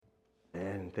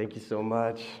Amen. Thank you so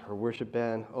much. Our worship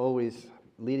band always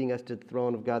leading us to the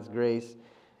throne of God's grace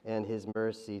and His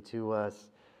mercy to us.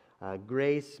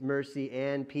 Grace, mercy,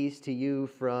 and peace to you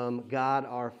from God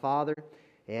our Father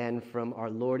and from our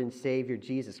Lord and Savior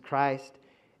Jesus Christ.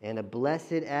 And a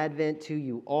blessed Advent to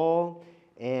you all.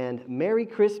 And Merry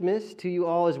Christmas to you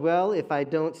all as well, if I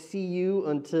don't see you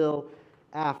until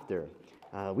after.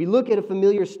 We look at a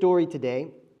familiar story today,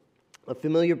 a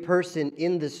familiar person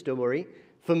in the story,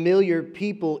 familiar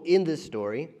people in the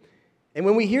story. And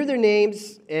when we hear their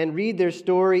names and read their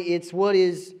story, it's what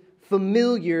is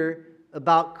familiar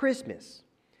about Christmas.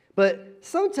 But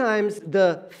sometimes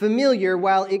the familiar,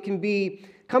 while it can be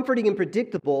comforting and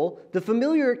predictable, the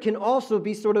familiar can also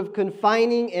be sort of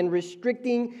confining and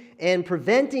restricting and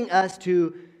preventing us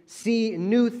to see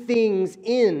new things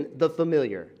in the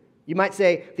familiar. You might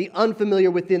say the unfamiliar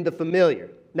within the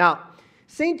familiar. Now,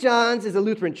 St. John's is a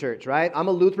Lutheran church, right? I'm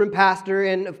a Lutheran pastor,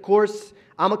 and of course,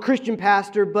 I'm a Christian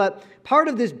pastor, but part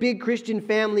of this big Christian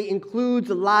family includes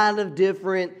a lot of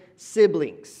different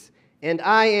siblings. And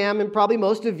I am, and probably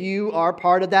most of you are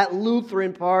part of that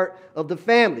Lutheran part of the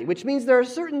family, which means there are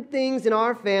certain things in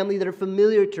our family that are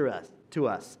familiar to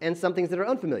us, and some things that are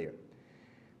unfamiliar.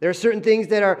 There are certain things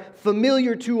that are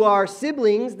familiar to our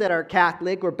siblings that are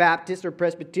Catholic or Baptist or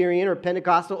Presbyterian or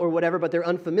Pentecostal or whatever, but they're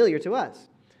unfamiliar to us.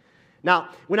 Now,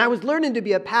 when I was learning to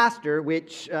be a pastor,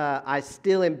 which I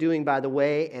still am doing, by the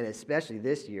way, and especially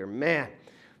this year, man.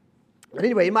 But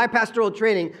anyway, in my pastoral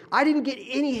training, I didn't get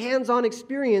any hands-on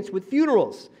experience with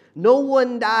funerals. No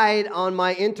one died on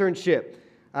my internship.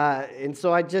 And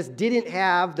so I just didn't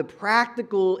have the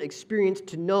practical experience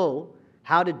to know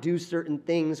how to do certain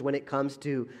things when it comes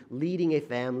to leading a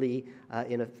family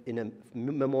in a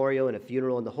memorial, in a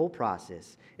funeral, and the whole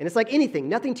process. And it's like anything.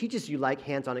 Nothing teaches you like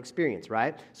hands-on experience,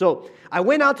 right? So I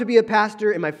went out to be a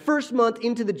pastor, and my first month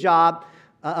into the job,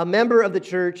 a member of the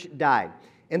church died.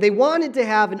 And they wanted to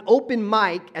have an open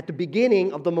mic at the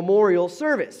beginning of the memorial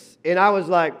service. And I was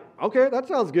like, okay, that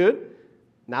sounds good.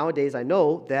 Nowadays, I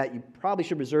know that you probably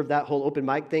should reserve that whole open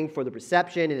mic thing for the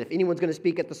reception, and if anyone's going to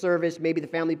speak at the service, maybe the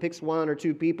family picks one or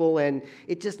two people, and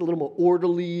it's just a little more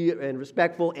orderly and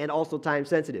respectful and also time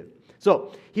sensitive.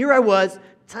 So here I was,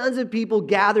 tons of people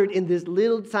gathered in this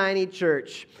little tiny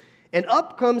church, and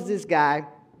up comes this guy.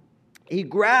 He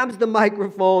grabs the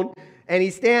microphone, and he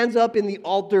stands up in the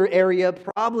altar area,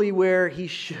 probably where he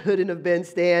shouldn't have been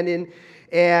standing,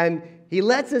 and he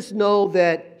lets us know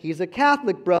that he's a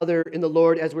Catholic brother in the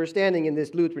Lord as we're standing in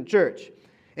this Lutheran church.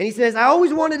 And he says, I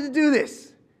always wanted to do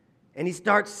this. And he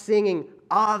starts singing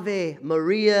Ave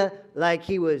Maria like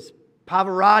he was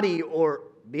Pavarotti or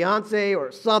Beyonce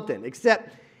or something,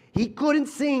 except he couldn't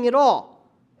sing at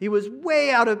all. He was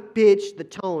way out of pitch. The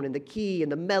tone and the key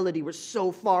and the melody were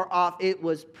so far off. It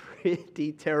was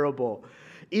pretty terrible.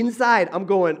 Inside, I'm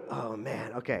going, oh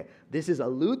man, okay, this is a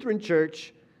Lutheran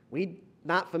church. We're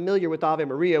not familiar with Ave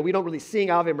Maria. We don't really sing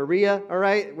Ave Maria, all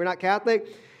right? We're not Catholic.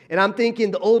 And I'm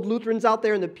thinking the old Lutherans out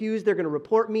there in the pews, they're going to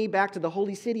report me back to the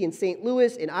Holy City in St.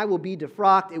 Louis, and I will be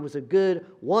defrocked. It was a good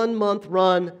 1-month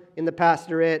run in the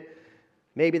pastorate.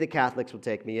 Maybe the Catholics will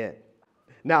take me in.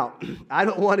 Now, I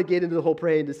don't want to get into the whole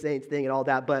praying to saints thing and all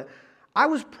that, but I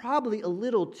was probably a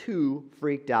little too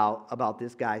freaked out about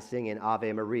this guy singing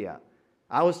Ave Maria.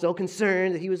 I was so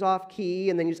concerned that he was off key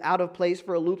and then he was out of place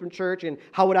for a Lutheran church, and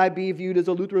how would I be viewed as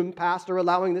a Lutheran pastor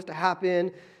allowing this to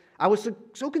happen? I was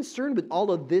so concerned with all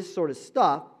of this sort of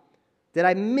stuff that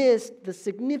I missed the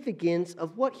significance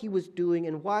of what he was doing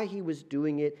and why he was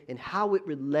doing it and how it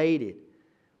related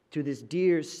to this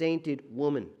dear sainted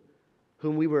woman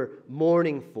whom we were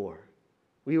mourning for,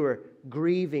 we were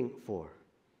grieving for,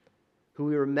 who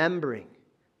we were remembering,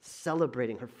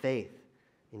 celebrating her faith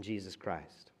in Jesus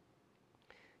Christ.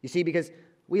 You see, because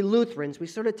we Lutherans, we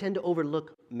sort of tend to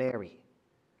overlook Mary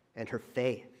and her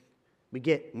faith. We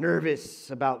get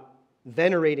nervous about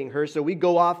venerating her, so we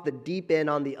go off the deep end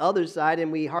on the other side,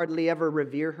 and we hardly ever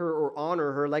revere her or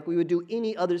honor her like we would do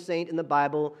any other saint in the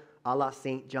Bible, a la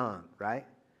St. John, right?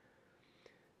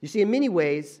 You see, in many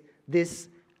ways, this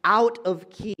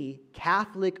out-of-key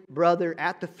Catholic brother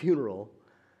at the funeral,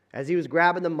 as he was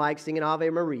grabbing the mic singing Ave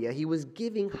Maria, he was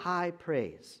giving high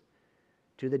praise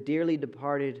to the dearly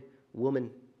departed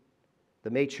woman, the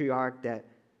matriarch that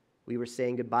we were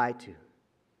saying goodbye to.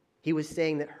 He was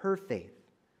saying that her faith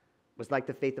was like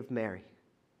the faith of Mary,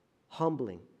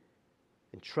 humbling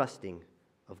and trusting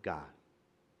of God.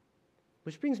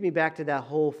 Which brings me back to that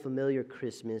whole familiar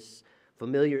Christmas,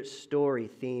 familiar story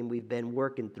theme we've been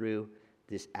working through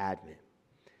this Advent.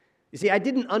 You see, I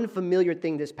did an unfamiliar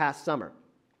thing this past summer.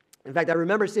 In fact, I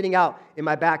remember sitting out in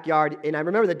my backyard, and I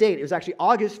remember the date. It was actually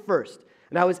August 1st.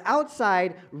 And I was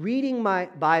outside reading my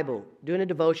Bible, doing a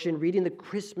devotion, reading the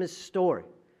Christmas story.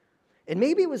 And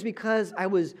maybe it was because I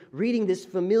was reading this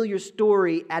familiar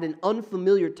story at an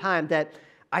unfamiliar time that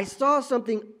I saw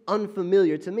something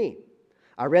unfamiliar to me.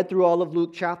 I read through all of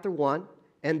Luke chapter 1,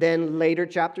 and then later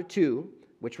chapter 2,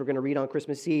 which we're going to read on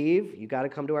Christmas Eve. You got to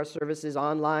come to our services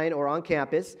online or on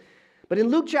campus. But in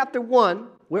Luke chapter 1,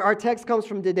 where our text comes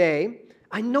from today,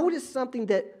 I noticed something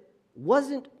that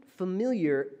wasn't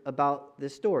familiar about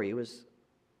this story. It was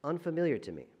unfamiliar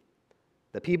to me.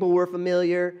 The people were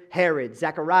familiar: Herod,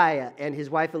 Zechariah and his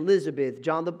wife Elizabeth,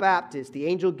 John the Baptist, the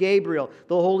angel Gabriel,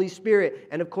 the Holy Spirit,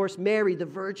 and of course Mary, the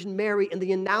Virgin Mary, and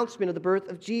the announcement of the birth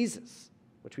of Jesus,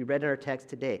 which we read in our text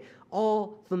today.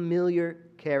 All familiar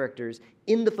characters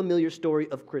in the familiar story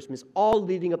of Christmas, all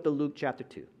leading up to Luke chapter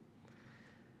 2.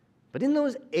 But in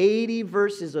those 80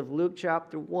 verses of Luke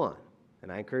chapter 1,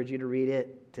 and I encourage you to read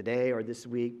it today or this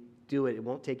week, do it. It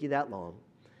won't take you that long.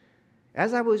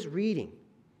 As I was reading,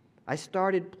 I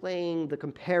started playing the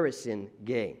comparison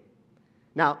game.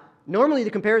 Now, normally the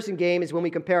comparison game is when we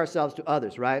compare ourselves to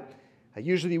others, right?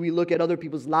 Usually we look at other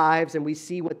people's lives and we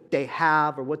see what they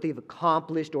have or what they've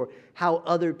accomplished or how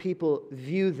other people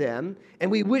view them,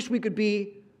 and we wish we could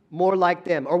be more like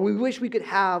them, or we wish we could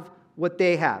have what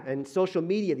they have. And social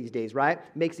media these days, right,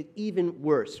 makes it even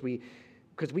worse.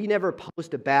 Because we never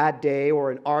post a bad day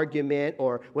or an argument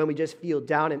or when we just feel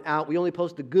down and out. We only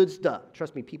post the good stuff.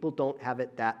 Trust me, people don't have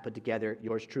it that put together,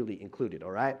 yours truly included, all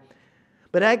right?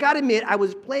 But I got to admit, I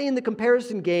was playing the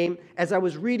comparison game as I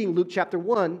was reading Luke chapter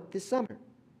 1 this summer.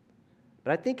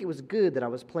 But I think it was good that I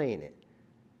was playing it.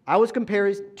 I was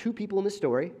comparing two people in the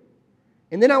story,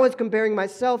 and then I was comparing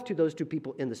myself to those two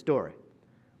people in the story.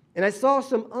 And I saw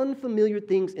some unfamiliar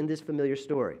things in this familiar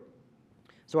story.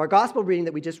 So our gospel reading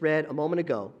that we just read a moment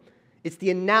ago, it's the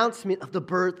announcement of the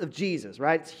birth of Jesus,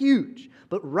 right? It's huge.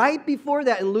 But right before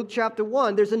that in Luke chapter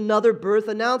 1, there's another birth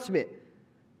announcement,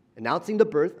 announcing the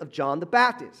birth of John the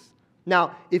Baptist.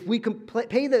 Now, if we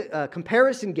play the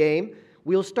comparison game,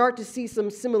 we'll start to see some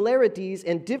similarities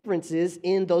and differences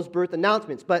in those birth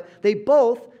announcements. But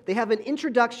they have an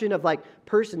introduction of like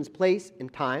persons, place,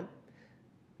 and time.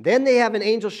 Then they have an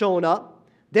angel showing up.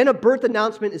 Then a birth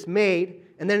announcement is made,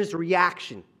 and then there's a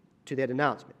reaction to that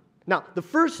announcement. Now, the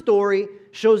first story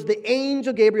shows the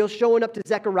angel Gabriel showing up to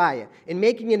Zechariah and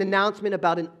making an announcement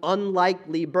about an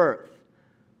unlikely birth.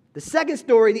 The second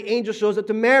story, the angel shows up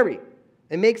to Mary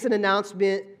and makes an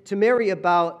announcement to Mary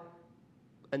about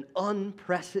an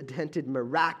unprecedented,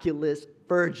 miraculous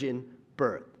virgin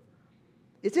birth.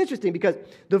 It's interesting because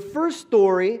the first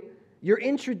story, you're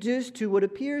introduced to what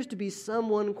appears to be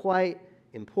someone quite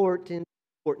important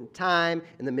time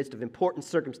in the midst of important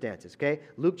circumstances, okay?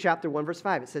 Luke chapter 1, verse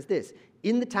 5, it says this: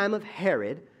 in the time of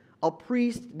Herod, a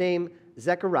priest named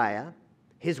Zechariah,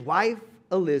 his wife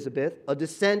Elizabeth, a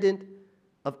descendant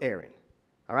of Aaron.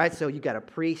 All right, so you got a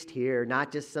priest here,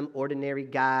 not just some ordinary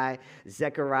guy.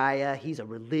 Zechariah, he's a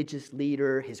religious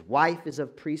leader. His wife is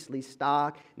of priestly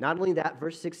stock. Not only that,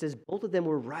 verse 6 says, both of them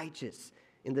were righteous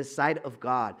in the sight of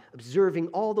God, observing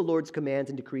all the Lord's commands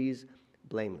and decrees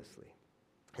blamelessly.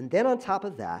 And then on top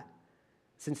of that,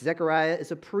 since Zechariah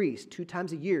is a priest, 2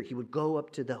 times a year he would go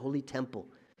up to the holy temple.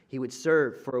 He would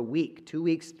serve for a week, 2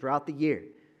 weeks throughout the year.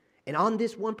 And on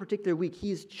this one particular week,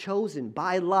 he is chosen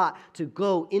by lot to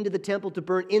go into the temple to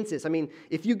burn incense. I mean,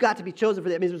 if you got to be chosen for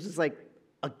that, it means it was just like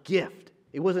a gift.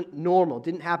 It wasn't normal. It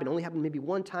didn't happen. It only happened maybe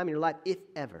one time in your life, if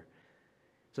ever.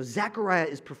 So Zechariah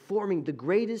is performing the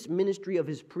greatest ministry of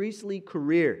his priestly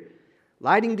career,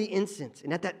 lighting the incense.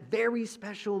 And at that very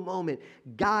special moment,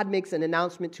 God makes an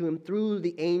announcement to him through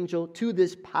the angel to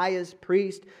this pious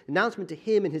priest, announcement to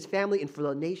him and his family and for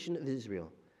the nation of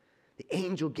Israel. The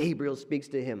angel Gabriel speaks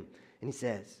to him and he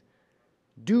says,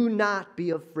 "Do not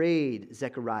be afraid,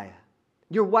 Zechariah.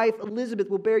 Your wife Elizabeth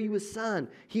will bear you a son.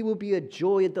 He will be a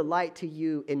joy and delight to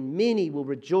you, and many will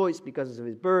rejoice because of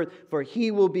his birth, for he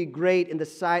will be great in the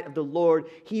sight of the Lord.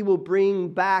 He will bring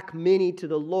back many to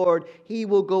the Lord. He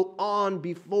will go on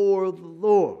before the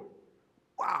Lord."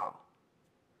 Wow.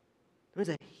 That was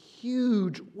a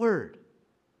huge word.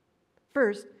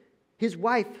 First, his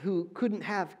wife, who couldn't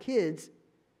have kids,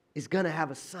 is going to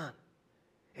have a son.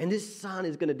 And this son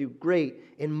is going to do great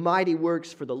and mighty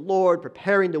works for the Lord,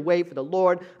 preparing the way for the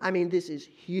Lord. I mean, this is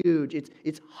huge.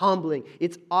 It's humbling.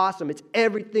 It's awesome. It's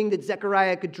everything that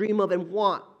Zechariah could dream of and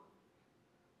want.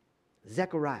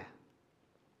 Zechariah,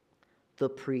 the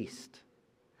priest,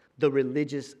 the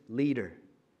religious leader.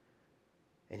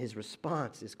 And his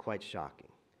response is quite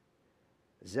shocking.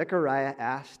 Zechariah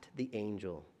asked the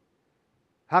angel,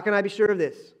 "How can I be sure of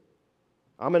this?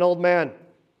 I'm an old man.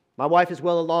 My wife is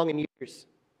well along in years."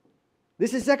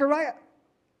 This is Zechariah.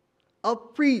 a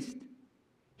priest.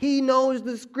 He knows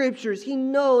the scriptures. He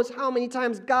knows how many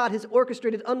times God has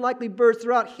orchestrated unlikely births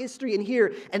throughout history. And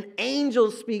here, an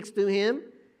angel speaks to him.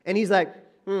 And he's like,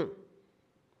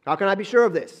 how can I be sure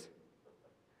of this?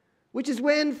 Which is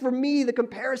when, for me, the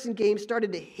comparison game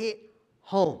started to hit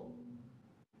home,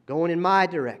 going in my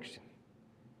direction.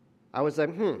 I was like,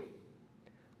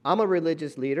 I'm a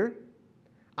religious leader.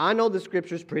 I know the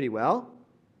scriptures pretty well.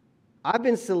 I've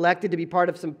been selected to be part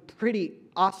of some pretty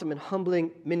awesome and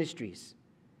humbling ministries.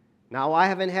 Now, I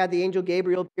haven't had the angel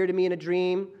Gabriel appear to me in a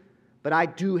dream, but I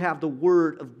do have the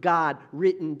word of God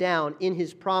written down in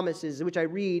his promises, which I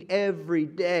read every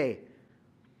day.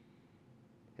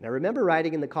 And I remember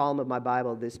writing in the column of my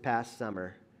Bible this past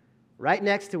summer, right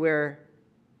next to where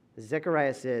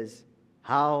Zechariah says,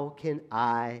 how can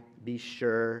I be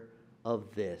sure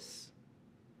of this?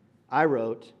 I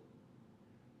wrote,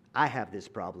 I have this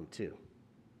problem too.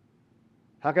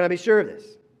 How can I be sure of this?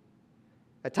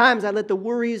 At times, I let the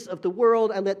worries of the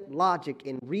world, I let logic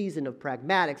and reason of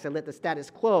pragmatics, I let the status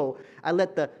quo, I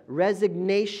let the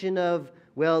resignation of,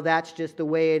 well, that's just the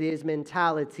way it is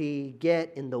mentality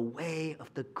get in the way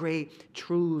of the great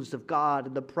truths of God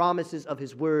and the promises of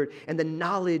his word and the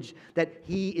knowledge that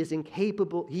he is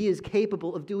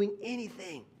capable of doing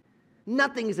anything.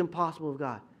 Nothing is impossible with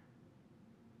God.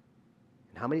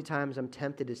 And how many times I'm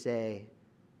tempted to say,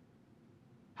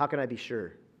 how can I be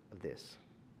sure of this?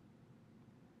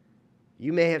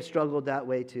 You may have struggled that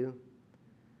way too.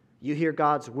 You hear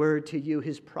God's word to you,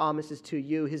 his promises to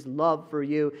you, his love for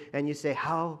you, and you say,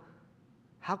 how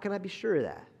can I be sure of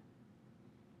that?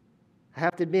 I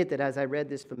have to admit that as I read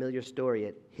this familiar story,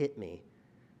 it hit me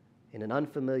in an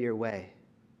unfamiliar way.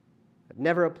 I've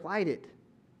never applied it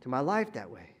to my life that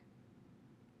way.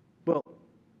 Well,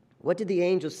 what did the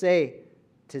angel say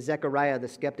to Zechariah, the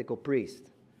skeptical priest?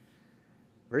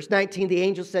 Verse 19, the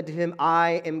angel said to him,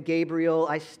 I am Gabriel.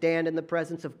 I stand in the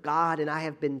presence of God, and I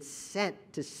have been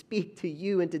sent to speak to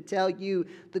you and to tell you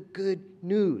the good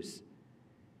news.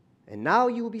 And now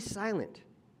you will be silent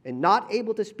and not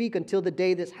able to speak until the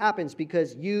day this happens,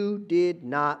 because you did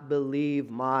not believe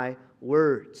my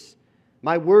words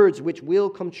which will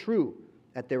come true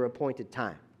at their appointed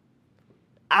time.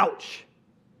 Ouch!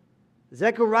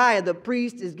 Zechariah, the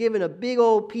priest, is given a big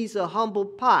old piece of humble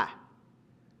pie.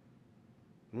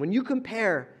 When you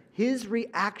compare his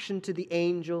reaction to the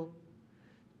angel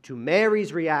to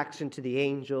Mary's reaction to the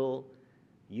angel,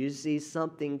 you see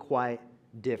something quite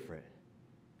different.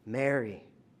 Mary,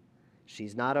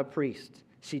 she's not a priest.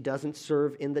 She doesn't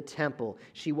serve in the temple.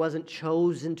 She wasn't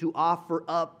chosen to offer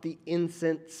up the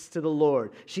incense to the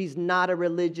Lord. She's not a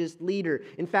religious leader.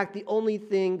 In fact, the only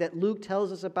thing that Luke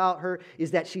tells us about her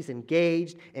is that she's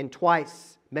engaged, and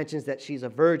twice mentions that she's a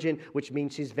virgin, which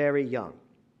means she's very young.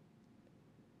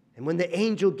 And when the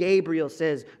angel Gabriel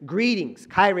says, greetings,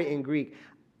 Kyrie in Greek,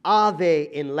 Ave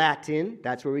in Latin,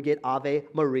 that's where we get Ave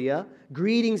Maria.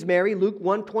 Greetings, Mary, Luke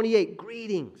 1:28,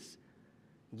 greetings,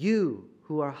 you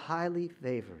who are highly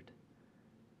favored.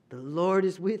 The Lord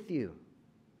is with you.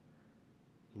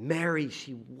 Mary,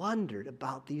 she wondered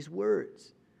about these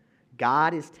words.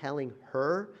 God is telling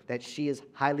her that she is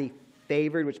highly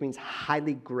favored, which means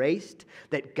highly graced,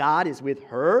 that God is with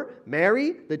her,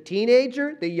 Mary, the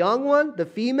teenager, the young one, the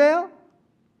female.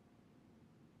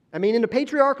 I mean, in a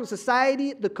patriarchal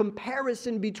society, the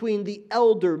comparison between the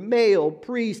elder male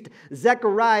priest,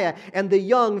 Zechariah, and the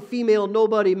young female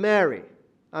nobody, Mary,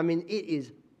 I mean, it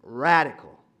is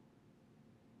radical.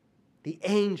 The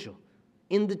angel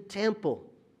in the temple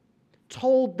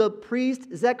told the priest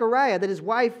Zechariah that his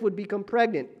wife would become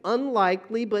pregnant.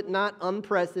 Unlikely, but not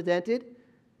unprecedented,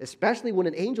 especially when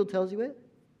an angel tells you it.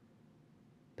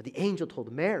 But the angel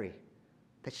told Mary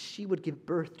that she would give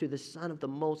birth to the Son of the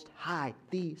Most High,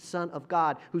 the Son of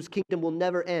God, whose kingdom will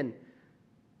never end.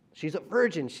 She's a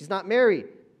virgin. She's not married.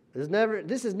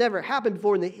 This has never happened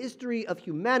before in the history of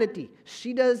humanity.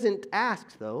 She doesn't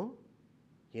ask, though.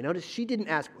 You notice she didn't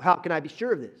ask, how can I be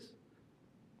sure of this?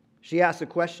 She asked a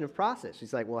question of process.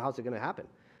 She's like, well, how's it going to happen?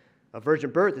 A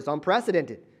virgin birth is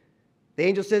unprecedented. The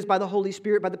angel says, by the Holy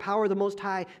Spirit, by the power of the Most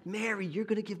High, Mary, you're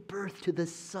going to give birth to the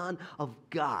Son of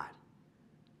God.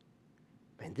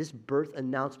 And this birth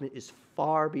announcement is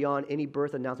far beyond any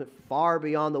birth announcement, far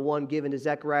beyond the one given to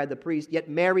Zechariah the priest. Yet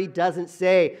Mary doesn't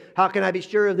say, how can I be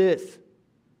sure of this?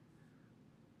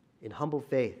 In humble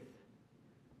faith,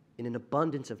 in an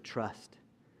abundance of trust,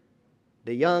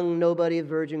 the young nobody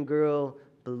virgin girl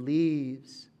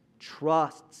believes,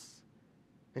 trusts,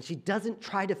 and she doesn't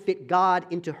try to fit God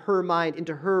into her mind,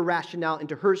 into her rationale,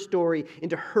 into her story,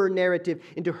 into her narrative,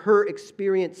 into her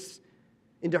experience,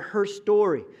 into her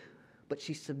story. But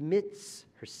she submits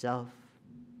herself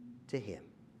to him.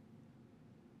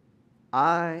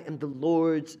 I am the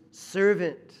Lord's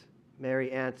servant,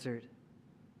 Mary answered.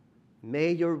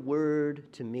 May your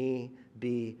word to me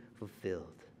be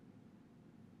fulfilled.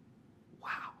 Wow.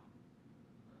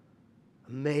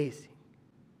 Amazing.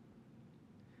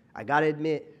 I got to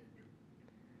admit,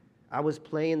 I was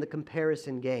playing the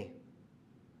comparison game.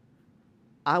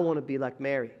 I want to be like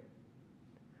Mary.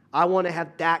 I want to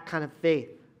have that kind of faith.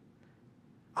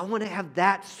 I want to have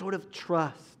that sort of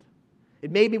trust.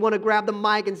 It made me want to grab the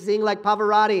mic and sing like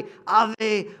Pavarotti,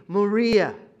 Ave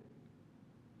Maria.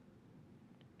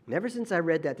 And ever since I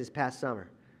read that this past summer,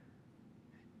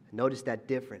 I noticed that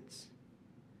difference.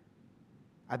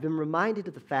 I've been reminded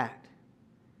of the fact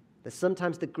that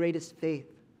sometimes the greatest faith,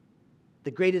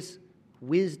 the greatest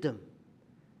wisdom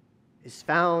is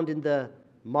found in the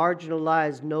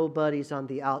marginalized nobodies on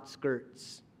the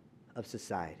outskirts of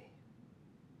society.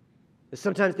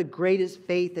 Sometimes the greatest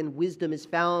faith and wisdom is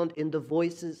found in the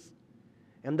voices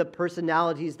and the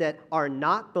personalities that are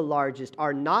not the largest,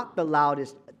 are not the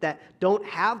loudest, that don't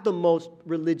have the most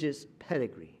religious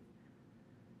pedigree.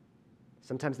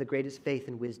 Sometimes the greatest faith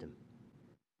and wisdom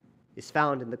is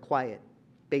found in the quiet,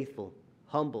 faithful,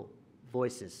 humble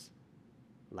voices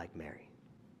like Mary.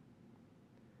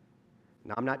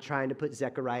 Now, I'm not trying to put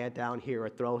Zechariah down here or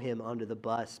throw him under the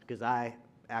bus because I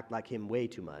act like him way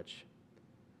too much.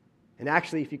 And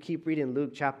actually, if you keep reading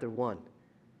Luke chapter 1,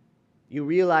 you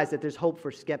realize that there's hope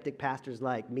for skeptic pastors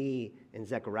like me and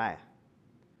Zechariah.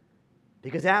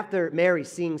 Because after Mary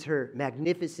sings her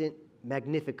magnificent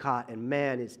Magnificat, and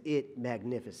man, is it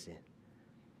magnificent.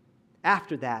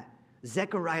 After that,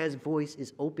 Zechariah's voice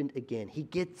is opened again. He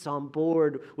gets on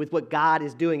board with what God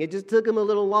is doing. It just took him a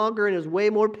little longer and it was way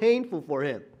more painful for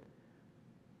him.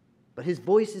 But his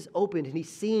voice is opened and he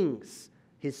sings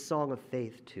his song of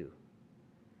faith too.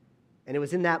 And it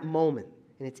was in that moment,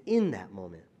 and it's in that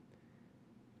moment,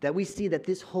 that we see that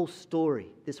this whole story,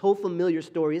 this whole familiar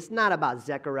story, it's not about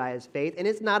Zechariah's faith, and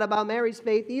it's not about Mary's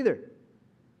faith either.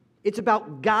 It's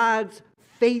about God's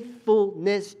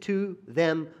faithfulness to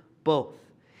them both.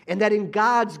 And that in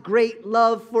God's great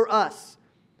love for us,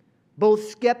 both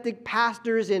skeptic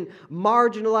pastors and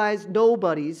marginalized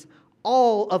nobodies,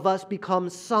 all of us become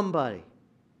somebody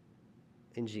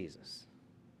in Jesus.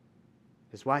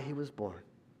 That's why he was born.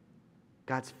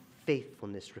 God's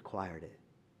faithfulness required it.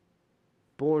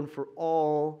 Born for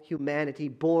all humanity,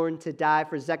 born to die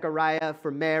for Zechariah,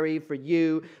 for Mary, for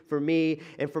you, for me,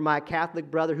 and for my Catholic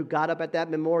brother who got up at that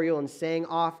memorial and sang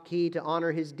off key to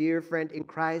honor his dear friend in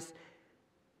Christ.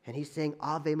 And he sang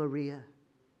Ave Maria,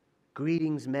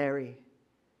 greetings Mary,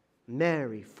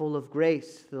 Mary, full of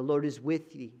grace, the Lord is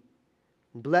with thee.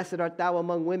 Blessed art thou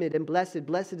among women, and blessed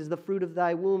is the fruit of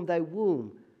thy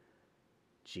womb,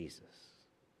 Jesus.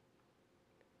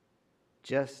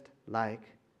 Just like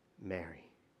Mary,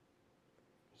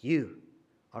 you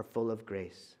are full of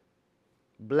grace.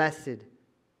 Blessed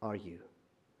are you.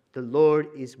 The Lord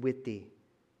is with thee.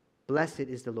 Blessed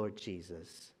is the Lord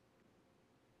Jesus.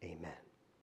 Amen.